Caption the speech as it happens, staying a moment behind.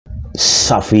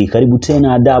Safi, karibu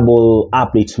tena Double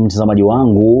Update mtazamaji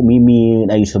wangu. Mimi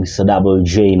naitwa Mr. Double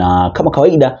J na kama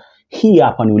kawaida hii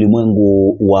hapa ni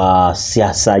ulimwengu wa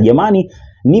siasa. Jamani,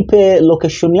 nipe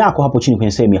location yako hapo chini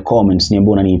kwenye sehemu ya comments,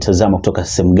 niambie unanitazama kutoka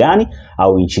sehemu gani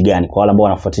au nchi gani. Kwa wale ambao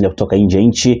wanafuatilia kutoka nje ya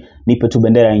nchi, nipe tu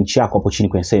bendera ya nchi yako hapo chini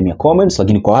kwenye sehemu ya comments,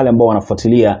 lakini kwa wale ambao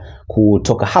wanafuatilia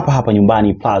kutoka hapa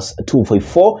nyumbani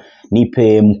 +254,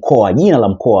 nipe mkoa, jina la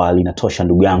mkoa linatosha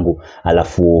ndugu yangu,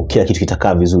 alafu kila kitu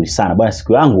kitakaa vizuri sana. Bwana,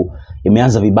 siku yangu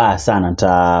imeanza vibaya sana,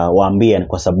 nitawaambia ni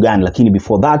kwa sababu gani, lakini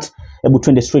before that hebu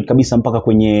twende straight kabisa mpaka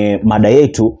kwenye mada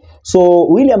yetu. So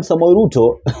William Samoei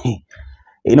Ruto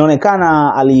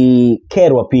inaonekana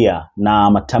alikerwa pia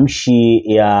na matamshi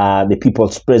ya the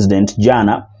people's president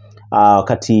jana,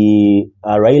 wakati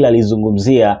Raila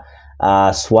alizungumzia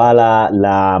swala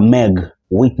la Meg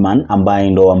Whitman ambaye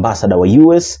ndo ambassador wa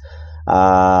US.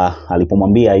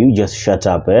 Alipomwambia you just shut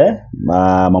up,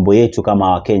 mambo yetu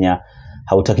kama wa Kenya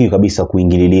hautakiwi kabisa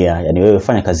kuingililia, yani wewe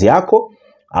fanya kazi yako,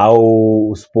 au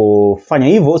usipofanya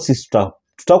hivyo sisi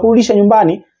tutakurudisha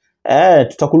nyumbani.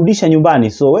 Tutakurudisha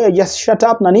nyumbani, so wewe just shut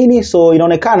up na nini. So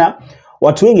inaonekana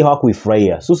watu wengi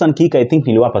hawakuifurahia. Susan Kika, I think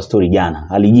niliwapa story jana,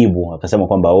 alijibu akasema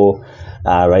kwamba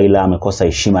Raila amekosa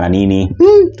heshima na nini.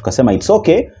 Tukasema it's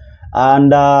okay.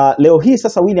 And leo hii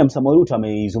sasa William Samoei Ruto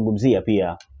ameizungumzia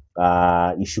pia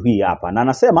issue hii hapa, na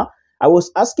anasema I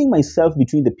was asking myself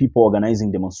between the people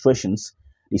organizing demonstrations,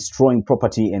 destroying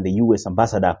property, and the US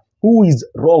ambassador, who is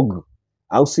rogue?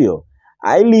 Au sio?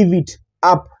 I leave it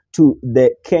up to the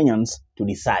Kenyans to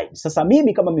decide. Sasa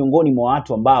mimi kama miongoni mwa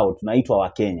watu ambao tunaitwa wa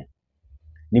Kenya,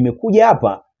 nimekuja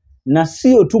hapa na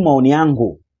sio tu maoni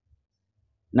yangu,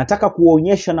 nataka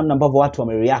kuonyesha namna ambavyo watu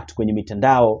wamereact kwenye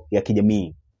mitandao ya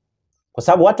kijamii, kwa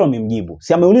sababu watu wamemjibu.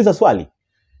 Si ameuliza swali,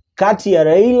 kati ya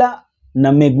Raila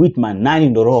na Meg Whitman nani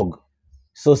ndo rogue?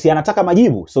 So si anataka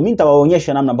majibu. So mimi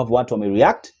nitawaonyesha namna ambavyo watu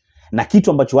wamereact na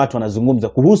kitu ambacho watu wanazungumza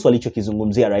kuhusu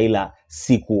alichokizungumzia Raila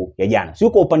siku ya jana. Sio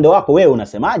kwa upande wako wewe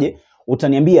unasemaje,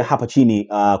 utaniambia hapa chini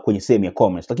kwenye sehemu ya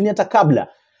comments. Lakini hata kabla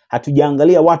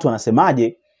hatujaangalia watu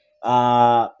wanasemaje,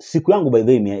 siku yangu by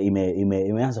the way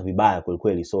imeanza vibaya kweli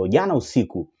kweli. So jana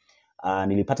usiku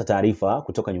nilipata taarifa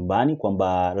kutoka nyumbani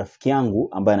kwamba rafiki yangu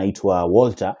ambaye anaitwa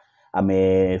Walter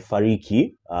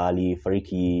amefariki.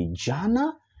 Alifariki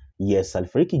jana. Yes,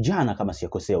 alifariki jana kama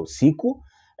sijakosea usiku.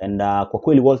 And kwa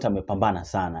kweli Walter amepambana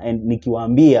sana. And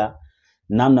nikiwaambia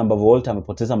namna ambavyo Walter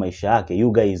amepoteza maisha yake,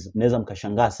 you guys mnaweza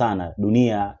mkashangaa sana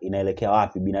dunia inaelekea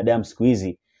wapi, binadamu siku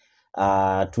hizi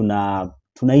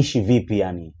tunaishi vipi,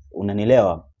 yani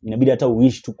unanielewa? Inabidi hata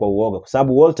uishi tu kwa uoga, kwa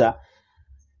sababu Walter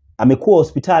amekuwa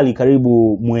hospitali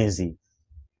karibu mwezi.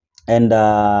 And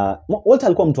Walter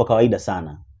alikuwa mtu wa kawaida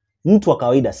sana. Mtu wa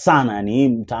kawaida sana, yani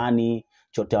mtaani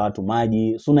chotea watu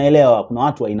maji. So unaelewa kuna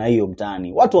watu wa aina hiyo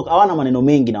mtaani. Watu hawana maneno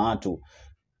mengi na watu.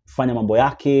 Fanya mambo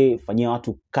yake, fanyia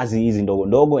watu kazi hizi ndogo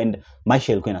ndogo, and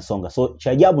maisha yalikuwa yanasonga. So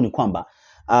cha ajabu ni kwamba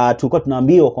tulikuwa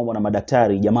tunaambiwa kwamba na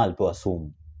madaktari jamaa alipewa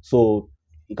sumu. So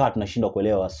ikawa tunashindwa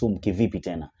kuelewa sumu kivipi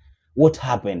tena. What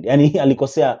happened? Yani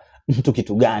alikosea mtu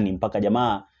kitu gani mpaka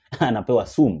jamaa anapewa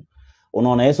sumu?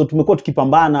 Unaona, Yesu tumekuwa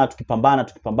tukipambana.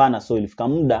 So ilifika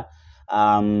muda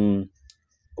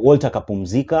Walter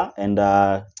kapumzika, and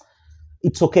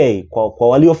it's okay. Kwa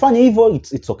waliofanya hivyo,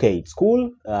 it's okay, it's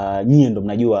cool. Nyie ndo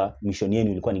mnajua mission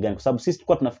yenu ilikuwa ni gani, kwa sababu sisi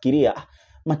tulikuwa tunafikiria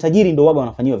matajiri ndo waga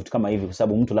wanafanyiwa vitu kama hivi, kwa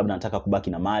sababu mtu labda anataka kubaki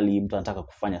na mali, mtu anataka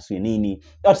kufanya sio nini.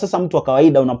 Sasa mtu wa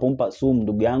kawaida unapompa sumu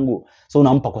ndugu yangu, so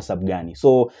unampa kwa sababu gani?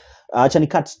 So acha ni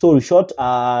cut story short,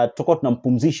 tutakuwa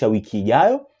tunampumzisha wiki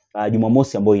ijayo,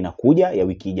 Jumamosi ambayo inakuja ya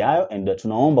wiki ijayo, and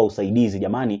tunaomba usaidizi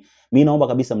jamani. Mimi naomba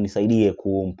kabisa mnisaidie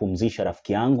kumpumzisha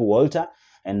rafiki yangu Walter,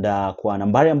 and kwa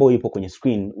nambari ambayo ipo kwenye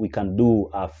screen we can do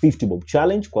a 50 bob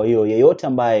challenge. Kwa hiyo yeyote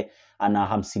ambaye ana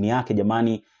 50 yake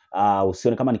jamani,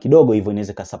 usione kama ni kidogo hivyo,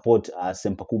 inaweza ka support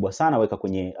sempa kubwa sana. Weka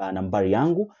kwenye nambari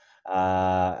yangu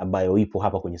ambayo ipo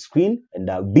hapa kwenye screen,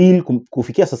 and bill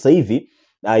kufikia sasa hivi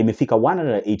imefika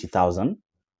 180,000.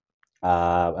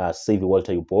 Sasa hivi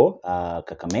Walter yupo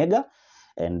Kakamega,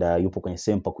 and yupo kwenye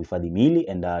sempa kuhifadhi mili,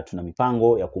 and tuna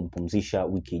mipango ya kumpumzisha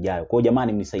wiki ijayo. Kwa hiyo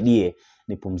jamani, mnisaidie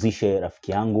nipumzishe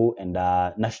rafiki yangu, and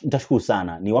nitashukuru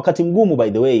sana. Ni wakati mgumu by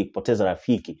the way kupoteza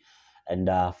rafiki,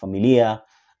 and familia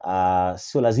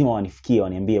sio lazima wanifikie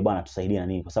waniambie bwana tusaidie na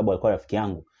nini, kwa sababu alikuwa rafiki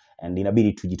yangu, and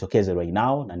inabidi tujitokeze right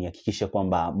now na nihakikishe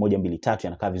kwamba 1 2 3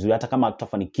 yanakaa vizuri. Hata kama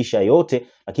tutafanikisha yote,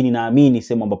 lakini naamini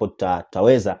sehemu ambapo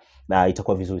tutaweza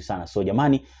itakuwa vizuri sana. So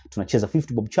jamani, tunacheza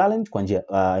 50 bob challenge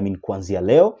kuanzia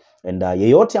leo, and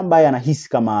yeyote ambaye anahisi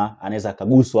kama anaweza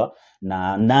kaguswa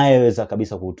na nayeweza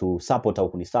kabisa kutusupport au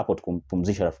kunisupport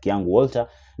kumpumzisha rafiki yangu Walter,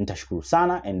 nitashukuru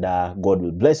sana, and God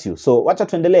will bless you. So wacha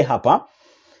tuendelee hapa.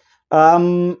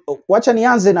 Wacha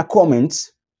nianze na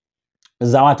comments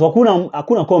za watu.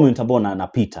 Hakuna comment ambao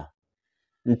napita.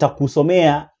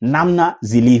 Nitakusomea namna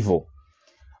zilivyo.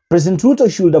 President Ruto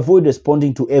should avoid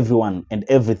responding to everyone and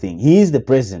everything. He is the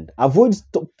president. Avoid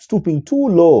stooping too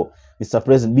low, Mr.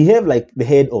 President. Behave like the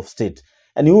head of state.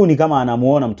 Yani huyu ni kama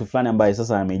anamuona mtu fulani ambaye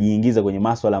sasa amejiingiza kwenye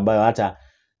masuala ambayo hata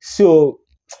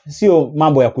sio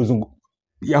mambo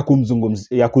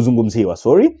ya kuzungumziwa.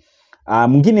 Sorry.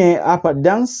 Mwingine hapa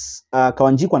Dance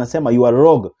Kawanjiko anasema you are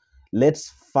rogue.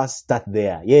 Let's first start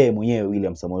there. Yeye mwenyewe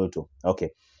William Samoei Ruto. Okay.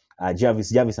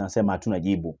 Jarvis anasema hatuna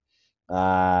jibu.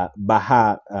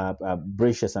 Baha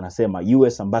Precious anasema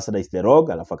US ambassador is the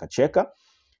rogue, alafu akacheka.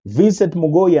 Vincent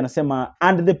Mugoi anasema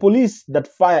and the police that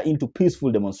fire into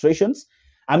peaceful demonstrations.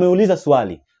 Ameuliza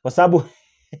swali kwa sababu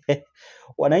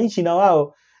wananchi na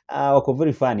wao wako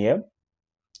very funny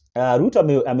Ruto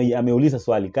ameuliza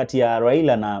swali kati ya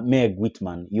Raila na Meg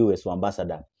Whitman US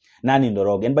ambassador, nani ndo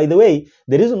rogue? And by the way,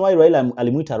 the reason why Raila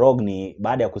alimuita rogue ni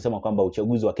baada ya kusema kwamba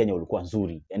uchaguzi wa Kenya ulikuwa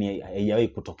nzuri, yani haijawahi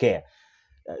kutokea.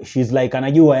 She's like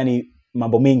anajua yani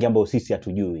mambo mengi ambayo sisi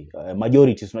hatujui.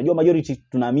 Majority, unajua majority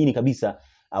tunaamini kabisa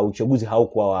uchaguzi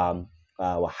haukuwa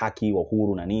wa haki, wa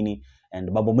huru na nini,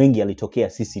 and mambo mengi yalitokea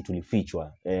sisi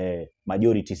tulifichwa.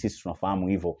 Majority sisi tunafahamu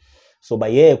hivyo. So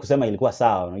by yeye kusema ilikuwa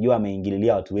sawa, unajua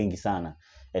ameingililia watu wengi sana,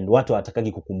 and watu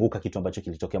hawatakaki kukumbuka kitu ambacho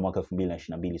kilitokea mwaka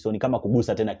 2022. So ni kama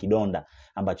kugusa tena kidonda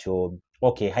ambacho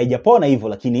okay haijapona hivyo,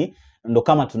 lakini ndo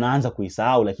kama tunaanza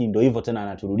kuisahau, lakini ndo hivyo tena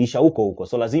anaturudisha huko.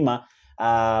 So lazima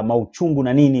mauchungu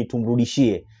na nini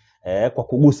tumrudishie kwa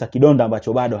kugusa kidonda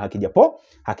ambacho bado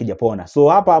hakijapona. So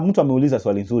hapa mtu ameuliza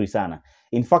swali nzuri sana.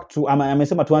 In fact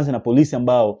amesema tuanze na polisi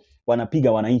ambao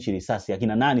wanapiga wananchi risasi.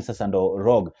 Akina nani sasa ndo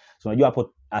rogue? So unajua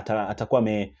hapo atakuwa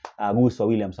ameguswa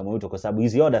William Samoei Ruto kwa sababu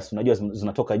hizi orders unajua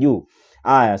zinatoka juu.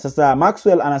 Haya, sasa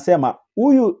Maxwell anasema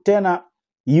huyu tena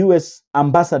US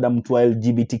ambassador mtu wa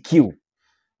LGBTQ.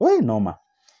 We noma.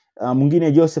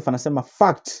 Mwingine Joseph anasema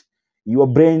fact your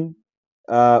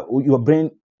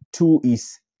brain too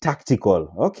is tactical.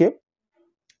 Okay.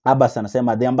 Abbas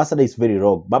anasema the ambassador is very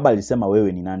rogue. Baba alisema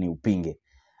wewe ni nani upinge.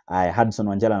 Hudson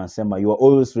Wanjala anasema you are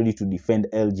always ready to defend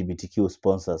LGBTQ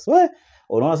sponsors.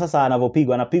 Unaona sasa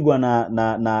anapigwa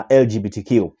na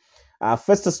LGBTQ.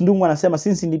 Festus Ndungu anasema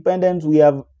since independence we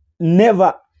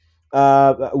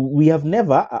have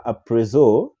never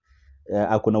preso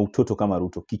akona utoto kama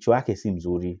Ruto. Kichwa yake si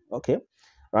mzuri. Okay.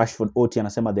 Rashford Oti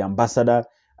anasema the ambassador.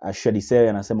 Shadisere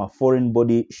anasema foreign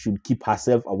body should keep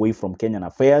herself away from Kenyan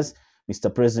affairs. Mr.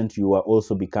 President, you are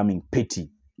also becoming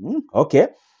petty. Okay.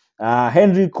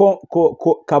 Henry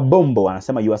Kabombo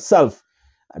anasema yourself.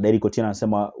 Derek Otieno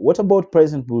anasema what about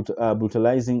President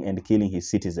brutalizing and killing his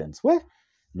citizens?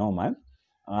 No man.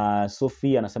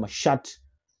 Sophie anasema shut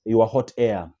your hot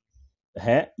air.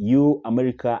 You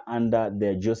America under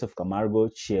the Joseph Camargo,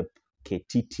 Chep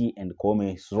Ketiti and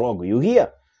Kome Srogo. You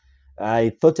hear? I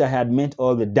thought I had met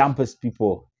all the dumbest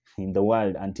people in the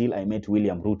world until I met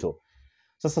William Ruto.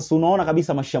 Sasa unaona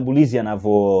kabisa mashambulizi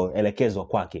yanavyoelekezwa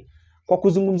kwake kwa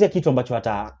kuzungumzia kitu ambacho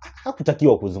hata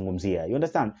hakutakiwa kuzungumzia. You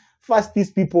understand? First,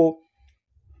 these people,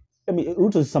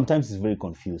 Ruto sometimes is very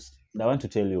confused. I want to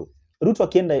tell you, Ruto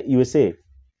akienda USA,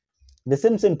 the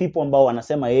same people ambao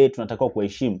wanasema tunatakiwa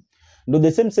kuheshimu, ndio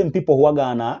the same people huaga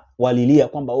anawalilia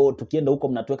kwamba tukienda huko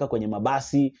mnatuweka kwenye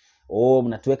mabasi,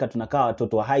 mnatuweka tunakaa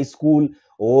watoto wa high school,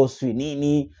 sui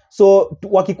nini. So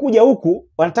wakikuja huku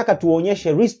wanataka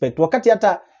tuonyeshe respect wakati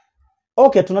hata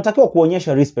okay tunatakiwa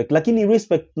kuonyesha respect, lakini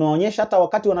respect tunaonyesha hata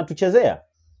wakati wanatuchezea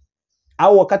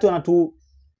au wakati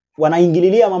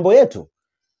wanaingililia mambo yetu.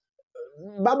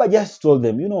 Baba just told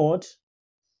them, you know what,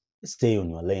 stay on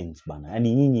your lanes bana.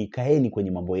 Yani nyinyi kaeni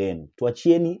kwenye mambo yenu,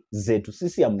 tuachieni zetu,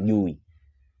 sisi hamjui.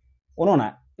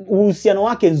 Unaona uhusiano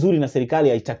wake nzuri na serikali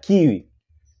haitakiwi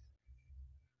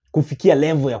kufikia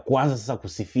level ya kuanza sasa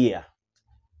kusifia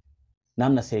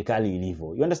namna serikali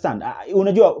ilivyo. You understand?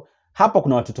 Unajua hapa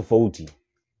kuna watu tofauti.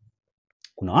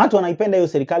 Kuna watu wanaipenda hiyo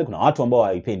serikali, kuna watu ambao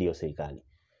hawaipendi hiyo serikali.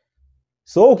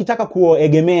 So ukitaka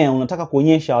kuegemea, unataka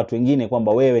kuonyesha watu wengine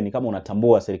kwamba wewe ni kama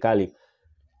unatambua serikali,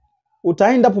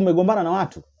 utaenda hapo umegombana na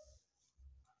watu.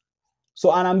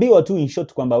 So anaambiwa tu in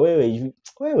short kwamba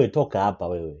wewe toka hapa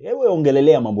wewe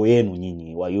ongelelea mambo yenu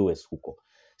nyinyi wa US huko.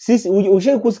 Sisi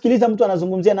ushai kusikiliza mtu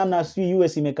anazungumzia namna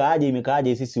US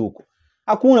imekaaje sisi huko?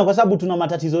 Hakuna, kwa sababu tuna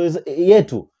matatizo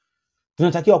yetu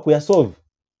tunatakiwa kuyasolve.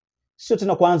 Sio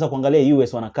tena kuanza kuangalia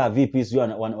US wanakaa vipi, sio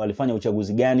walifanya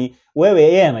uchaguzi gani.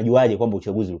 Yeye anajuaje kwamba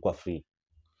uchaguzi ulikuwa free?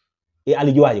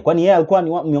 Alijuaje? Kwani yeye alikuwa ni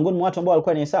miongoni mwa watu ambao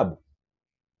walikuwa ni hesabu?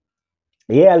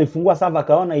 Yeye alifungua server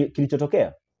akaona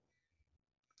kilichotokea?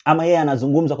 Ama yeye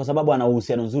anazungumza kwa sababu ana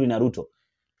uhusiano nzuri na Ruto?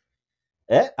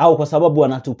 Au kwa sababu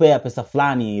anatupea pesa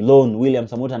fulani loan, William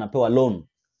Samoei anapewa loan.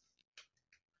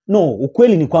 No,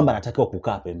 ukweli ni kwamba anatakiwa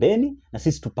kukaa pembeni na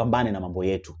sisi tupambane na mambo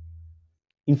yetu.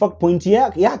 In fact point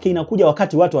yake inakuja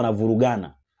wakati watu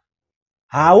wanavurugana.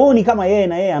 Haoni kama yeye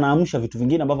na yeye anaamsha vitu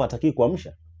vingine ambavyo hataki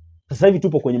kuamsha. Sasa hivi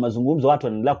tupo kwenye mazungumzo, watu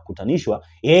wanaendelea kukutanishwa,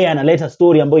 yeye analeta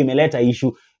story ambayo imeleta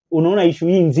issue. Unaona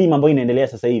issue hii nzima ambayo inaendelea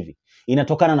sasa hivi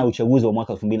inatokana na uchaguzi wa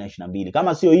mwaka 2022.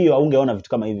 Kama sio hiyo haungeona vitu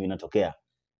kama hivi vinatokea.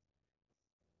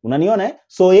 Unaniona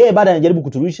So yeye baada anajaribu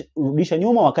kuturudisha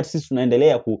nyuma wakati sisi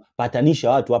tunaendelea kupatanisha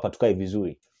watu hapa tukae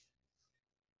vizuri.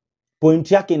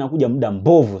 Point yake inakuja muda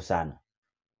mbovu sana.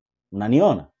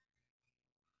 Unaniona?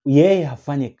 Yeye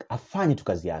afanye tu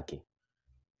kazi yake.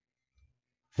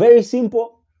 Very simple,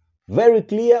 very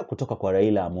clear kutoka kwa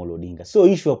Raila Amolo Odinga. Sio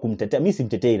issue ya kumtetea, mimi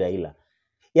simtetei Raila.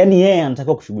 Yaani yeye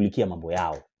anatakiwa kushughulikia mambo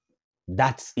yao.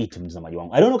 That's it mtazamaji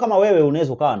wangu. I don't know kama wewe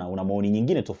unaweza ukawa na una maoni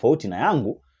nyingine tofauti na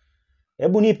yangu.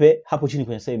 Hebu nipe hapo chini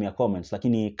kwenye sehemu ya comments,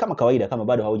 lakini kama kawaida kama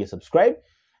bado hauja subscribe,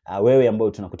 wewe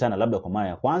ambao tunakutana labda kwa mara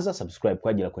ya kwanza, subscribe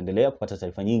kwa ajili ya kuendelea kupata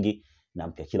taarifa nyingi na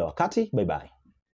mpya kila wakati. Bye bye.